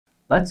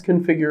let's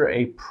configure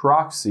a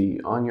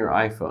proxy on your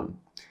iPhone.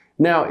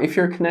 Now, if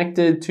you're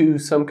connected to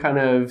some kind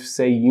of,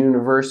 say,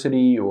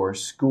 university or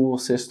school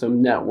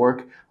system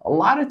network, a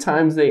lot of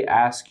times they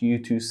ask you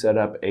to set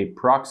up a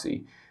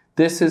proxy.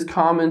 This is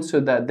common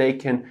so that they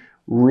can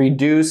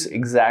reduce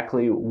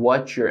exactly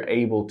what you're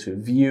able to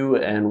view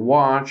and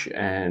watch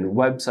and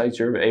websites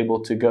you're able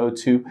to go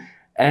to,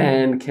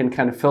 and can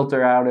kind of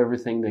filter out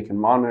everything. They can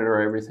monitor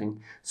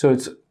everything. So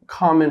it's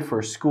common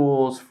for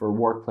schools, for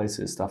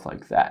workplaces, stuff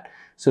like that.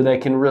 So they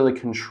can really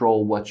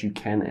control what you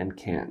can and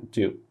can't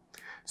do.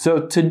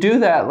 So to do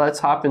that, let's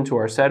hop into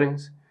our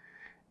settings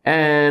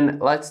and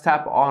let's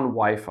tap on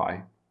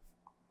Wi-Fi.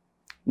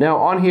 Now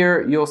on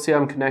here, you'll see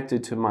I'm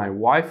connected to my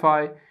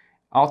Wi-Fi.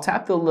 I'll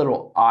tap the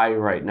little I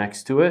right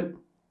next to it.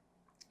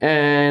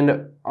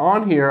 And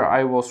on here,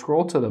 I will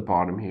scroll to the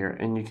bottom here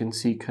and you can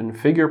see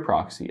Configure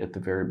Proxy at the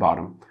very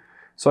bottom.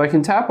 So I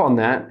can tap on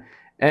that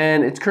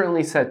and it's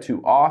currently set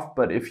to off,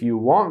 but if you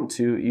want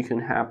to, you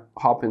can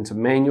hop into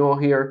manual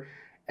here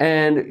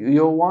and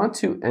you'll want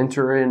to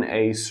enter in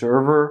a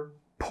server,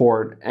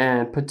 port,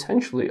 and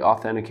potentially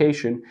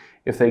authentication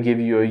if they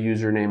give you a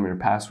username and a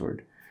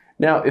password.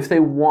 Now, if they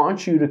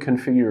want you to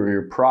configure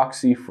your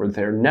proxy for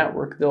their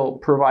network, they'll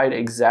provide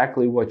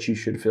exactly what you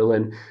should fill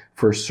in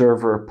for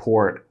server,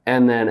 port,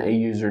 and then a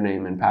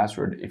username and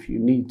password if you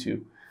need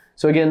to.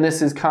 So again,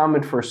 this is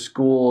common for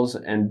schools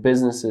and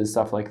businesses,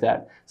 stuff like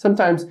that.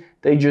 Sometimes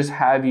they just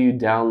have you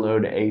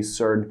download a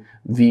certain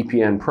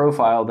VPN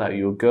profile that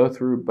you'll go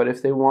through, but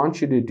if they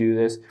want you to do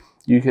this,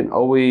 you can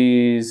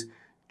always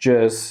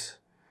just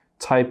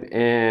type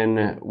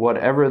in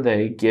whatever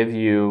they give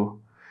you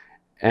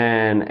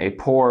and a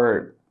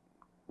port,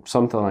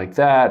 something like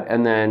that,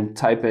 and then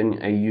type in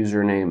a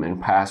username and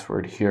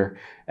password here,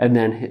 and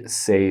then hit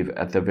save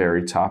at the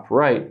very top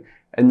right,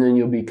 and then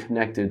you'll be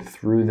connected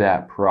through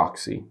that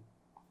proxy.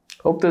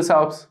 Hope this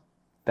helps.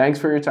 Thanks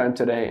for your time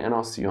today, and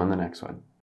I'll see you on the next one.